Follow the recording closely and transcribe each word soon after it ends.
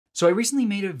So I recently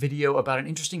made a video about an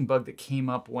interesting bug that came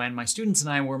up when my students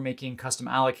and I were making custom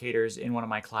allocators in one of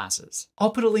my classes. I'll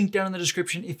put a link down in the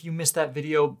description if you missed that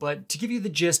video, but to give you the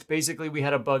gist, basically we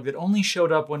had a bug that only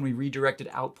showed up when we redirected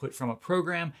output from a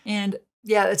program, and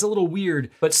yeah, it's a little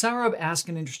weird, but Saurabh asked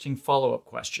an interesting follow-up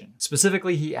question.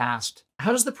 Specifically, he asked,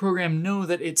 how does the program know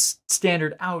that its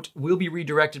standard out will be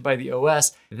redirected by the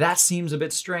OS? That seems a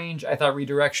bit strange. I thought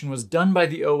redirection was done by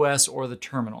the OS or the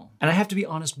terminal. And I have to be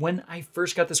honest, when I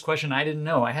first got this question, I didn't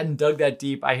know. I hadn't dug that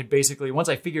deep. I had basically, once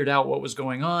I figured out what was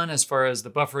going on as far as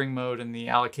the buffering mode and the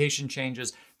allocation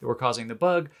changes that were causing the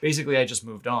bug, basically I just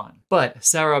moved on. But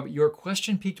Saurabh, your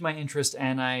question piqued my interest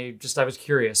and I was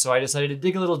curious. So I decided to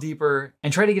dig a little deeper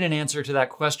and try to get an answer to that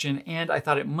question. And I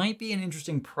thought it might be an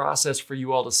interesting process for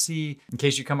you all to see in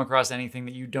case you come across anything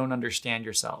that you don't understand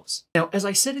yourselves. Now, as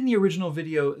I said in the original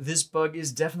video, this bug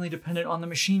is definitely dependent on the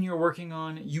machine you're working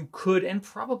on. You could and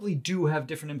probably do have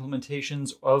different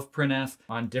implementations of printf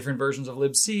on different versions of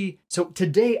libc. So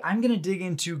today I'm going to dig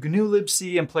into GNU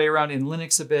libc and play around in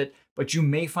Linux a bit, but you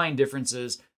may find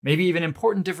differences, maybe even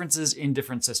important differences in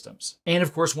different systems. And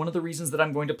of course, one of the reasons that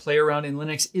I'm going to play around in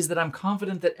Linux is that I'm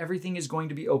confident that everything is going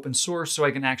to be open source so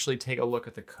I can actually take a look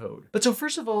at the code. But so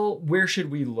first of all, where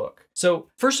should we look? So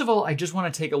first of all, I just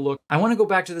want to take a look. I want to go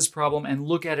back to this problem and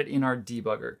look at it in our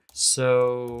debugger.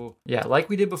 So yeah, like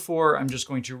we did before, I'm just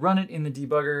going to run it in the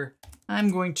debugger.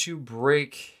 I'm going to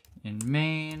break in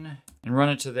main and run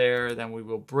it to there. Then we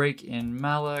will break in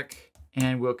malloc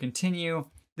and we'll continue.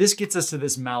 This gets us to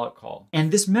this malloc call. And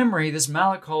this memory, this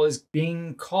malloc call is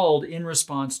being called in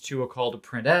response to a call to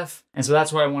printf. And so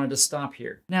that's why I wanted to stop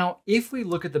here. Now, if we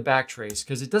look at the backtrace,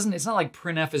 because it's not like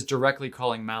printf is directly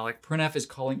calling malloc. Printf is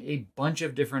calling a bunch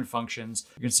of different functions.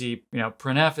 You can see,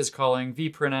 printf is calling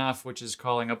vprintf, which is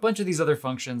calling a bunch of these other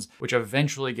functions, which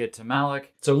eventually get to malloc.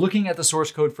 So looking at the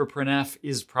source code for printf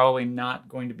is probably not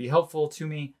going to be helpful to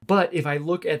me. But if I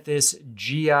look at this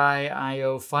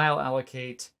GIO file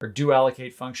allocate or do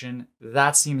allocate function,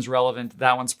 that seems relevant.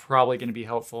 That one's probably going to be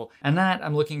helpful. And that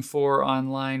I'm looking for on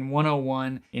line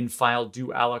 101 in file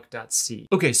doalloc.c.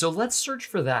 Okay, so let's search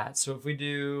for that. So if we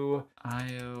do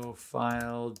io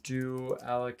file do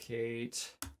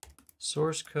allocate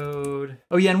source code.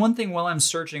 Oh yeah, and one thing while I'm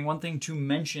searching, one thing to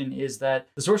mention is that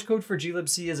the source code for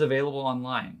glibc is available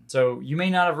online. So you may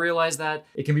not have realized that.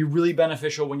 It can be really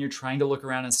beneficial when you're trying to look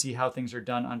around and see how things are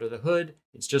done under the hood.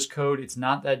 It's just code. It's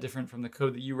not that different from the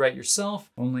code that you write yourself.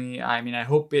 Only, I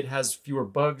hope it has fewer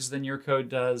bugs than your code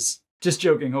does. Just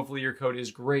joking, hopefully your code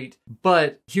is great.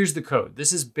 But here's the code.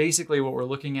 This is basically what we're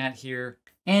looking at here.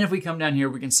 And if we come down here,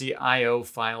 we can see io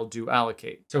file do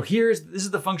allocate. So this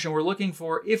is the function we're looking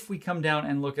for. If we come down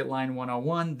and look at line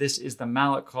 101, this is the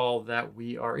malloc call that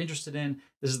we are interested in.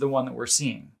 This is the one that we're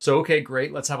seeing. So, okay,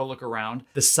 great. Let's have a look around.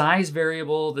 The size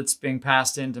variable that's being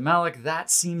passed into malloc,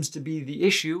 that seems to be the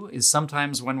issue, is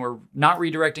sometimes when we're not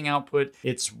redirecting output,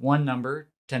 it's one number,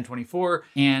 1024,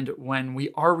 and when we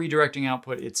are redirecting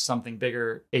output, it's something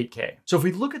bigger, 8K. So if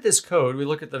we look at this code, we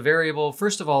look at the variable,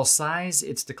 first of all, size,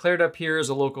 it's declared up here as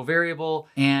a local variable,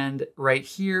 and right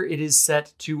here it is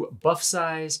set to buff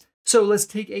size. So let's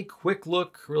take a quick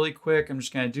look, really quick. I'm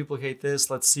just going to duplicate this.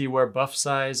 Let's see where buff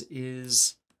size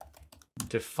is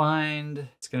defined.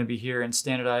 It's going to be here in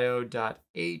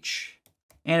standardio.h.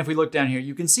 And if we look down here,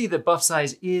 you can see that buff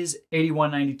size is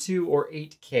 8192 or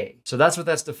 8K. So that's what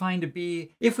that's defined to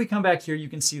be. If we come back here, you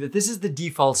can see that this is the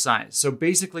default size. So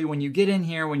basically when you get in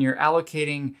here, when you're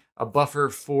allocating a buffer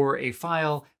for a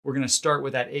file, we're going to start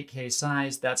with that 8K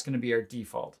size. That's going to be our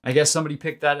default. I guess somebody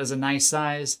picked that as a nice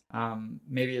size.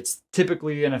 Maybe it's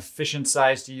typically an efficient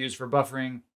size to use for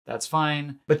buffering. That's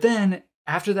fine. But then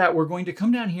after that, we're going to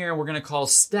come down here and we're going to call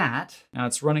stat. Now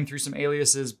it's running through some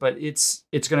aliases, but it's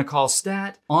going to call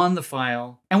stat on the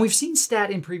file. And we've seen stat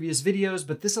in previous videos,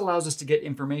 but this allows us to get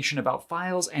information about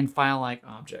files and file-like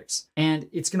objects. And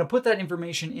it's going to put that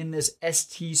information in this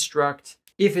st struct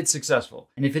if it's successful.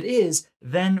 And if it is,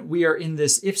 then we are in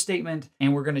this if statement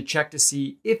and we're going to check to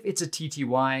see if it's a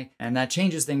TTY, and that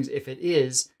changes things if it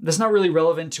is. That's not really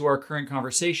relevant to our current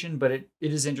conversation, but it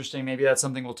is interesting. Maybe that's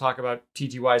something we'll talk about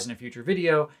TTYs in a future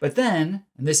video. But then,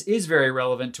 and this is very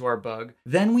relevant to our bug,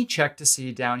 then we check to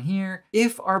see down here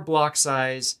if our block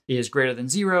size is greater than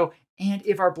 0 and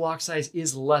if our block size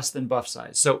is less than buff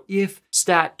size. So if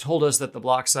stat told us that the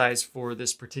block size for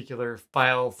this particular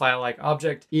file-like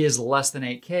object is less than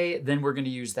 8K, then we're going to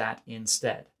use that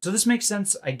instead. So this makes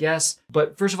sense, I guess.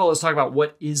 But first of all, let's talk about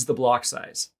what is the block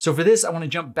size. So for this, I want to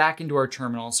jump back into our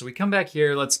terminal. So we come back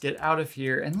here, let's get out of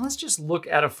here, and let's just look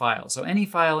at a file. So any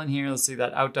file in here, let's see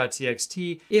that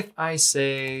out.txt. If I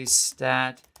say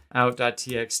stat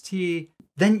out.txt,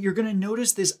 then you're gonna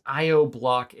notice this IO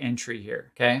block entry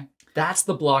here, okay? That's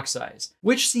the block size,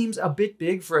 which seems a bit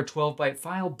big for a 12-byte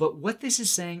file, but what this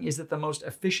is saying is that the most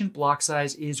efficient block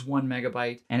size is 1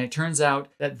 megabyte, and it turns out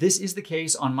that this is the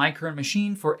case on my current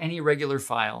machine for any regular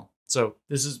file. So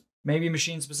this is maybe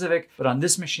machine specific, but on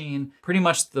this machine, pretty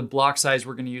much the block size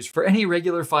we're going to use for any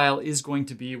regular file is going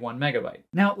to be 1 megabyte.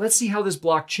 Now let's see how this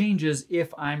block changes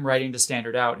if I'm writing to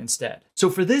standard out instead. So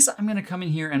for this, I'm going to come in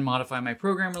here and modify my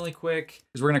program really quick,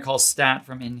 because we're going to call stat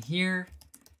from in here.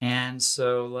 And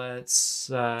so let's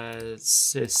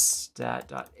sysstat.h,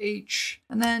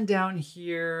 and then down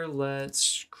here,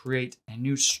 let's create a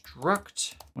new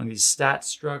struct, one of these stat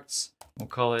structs. We'll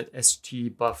call it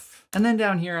stbuff. And then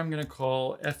down here, I'm gonna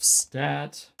call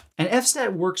fstat. And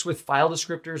fstat works with file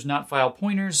descriptors, not file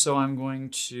pointers. So I'm going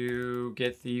to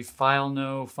get the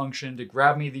fileno function to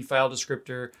grab me the file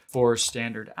descriptor for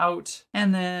standard out.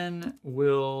 And then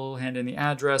we'll hand in the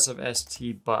address of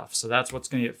stbuff. So that's what's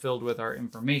gonna get filled with our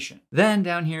information. Then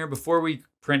down here, before we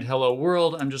print hello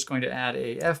world, I'm just going to add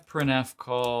a fprintf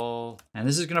call. And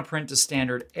this is gonna print to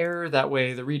standard error. That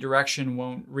way the redirection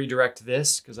won't redirect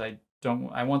this, because I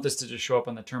want this to just show up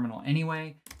on the terminal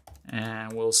anyway.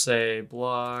 And we'll say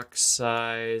block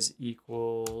size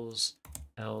equals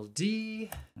LD,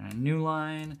 and a new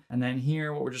line. And then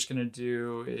here, what we're just gonna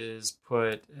do is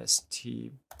put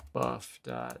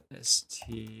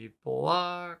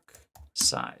stbuff.stblock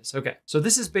size. Okay, so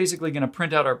this is basically gonna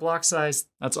print out our block size.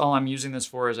 That's all I'm using this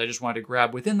for, is I just wanted to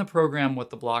grab within the program what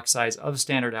the block size of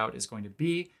standard out is going to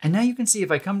be. And now you can see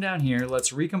if I come down here,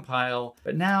 let's recompile.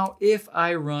 But now if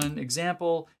I run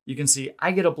example, you can see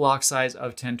I get a block size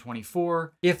of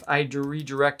 1024. If I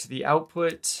redirect the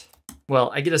output,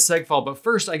 well, I get a segfall, but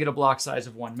first I get a block size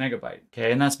of 1 megabyte,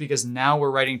 okay? And that's because now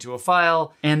we're writing to a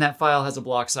file, and that file has a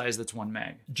block size that's 1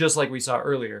 meg, just like we saw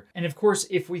earlier. And of course,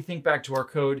 if we think back to our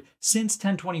code, since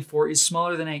 1024 is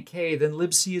smaller than 8K, then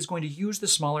libc is going to use the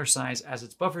smaller size as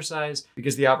its buffer size,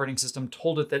 because the operating system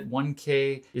told it that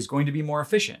 1K is going to be more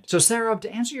efficient. So Sarah,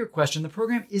 to answer your question, the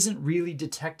program isn't really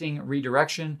detecting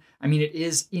redirection. I mean, it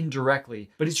is indirectly,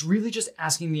 but it's really just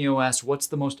asking the OS what's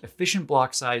the most efficient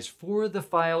block size for the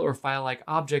file or file-like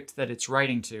object that it's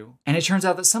writing to. And it turns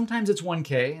out that sometimes it's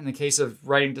 1K in the case of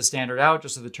writing to standard out,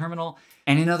 just to the terminal.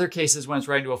 And in other cases, when it's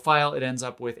writing to a file, it ends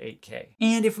up with 8K.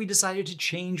 And if we decided to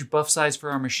change buff size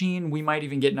for our machine, we might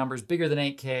even get numbers bigger than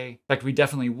 8K. In fact, we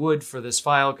definitely would for this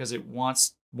file because it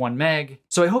wants 1 meg.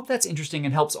 So I hope that's interesting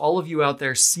and helps all of you out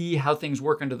there see how things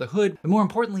work under the hood. But more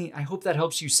importantly, I hope that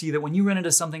helps you see that when you run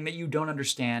into something that you don't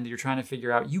understand, you're trying to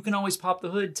figure out, you can always pop the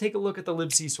hood, take a look at the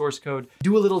libc source code,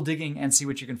 do a little digging and see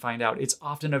what you can find out. It's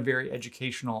often a very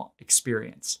educational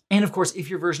experience. And of course, if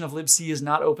your version of libc is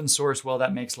not open source, well,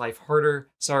 that makes life harder.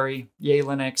 Sorry, yay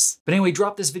Linux. But anyway,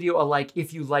 drop this video a like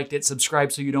if you liked it,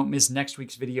 subscribe so you don't miss next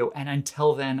week's video. And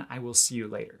until then, I will see you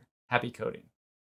later. Happy coding.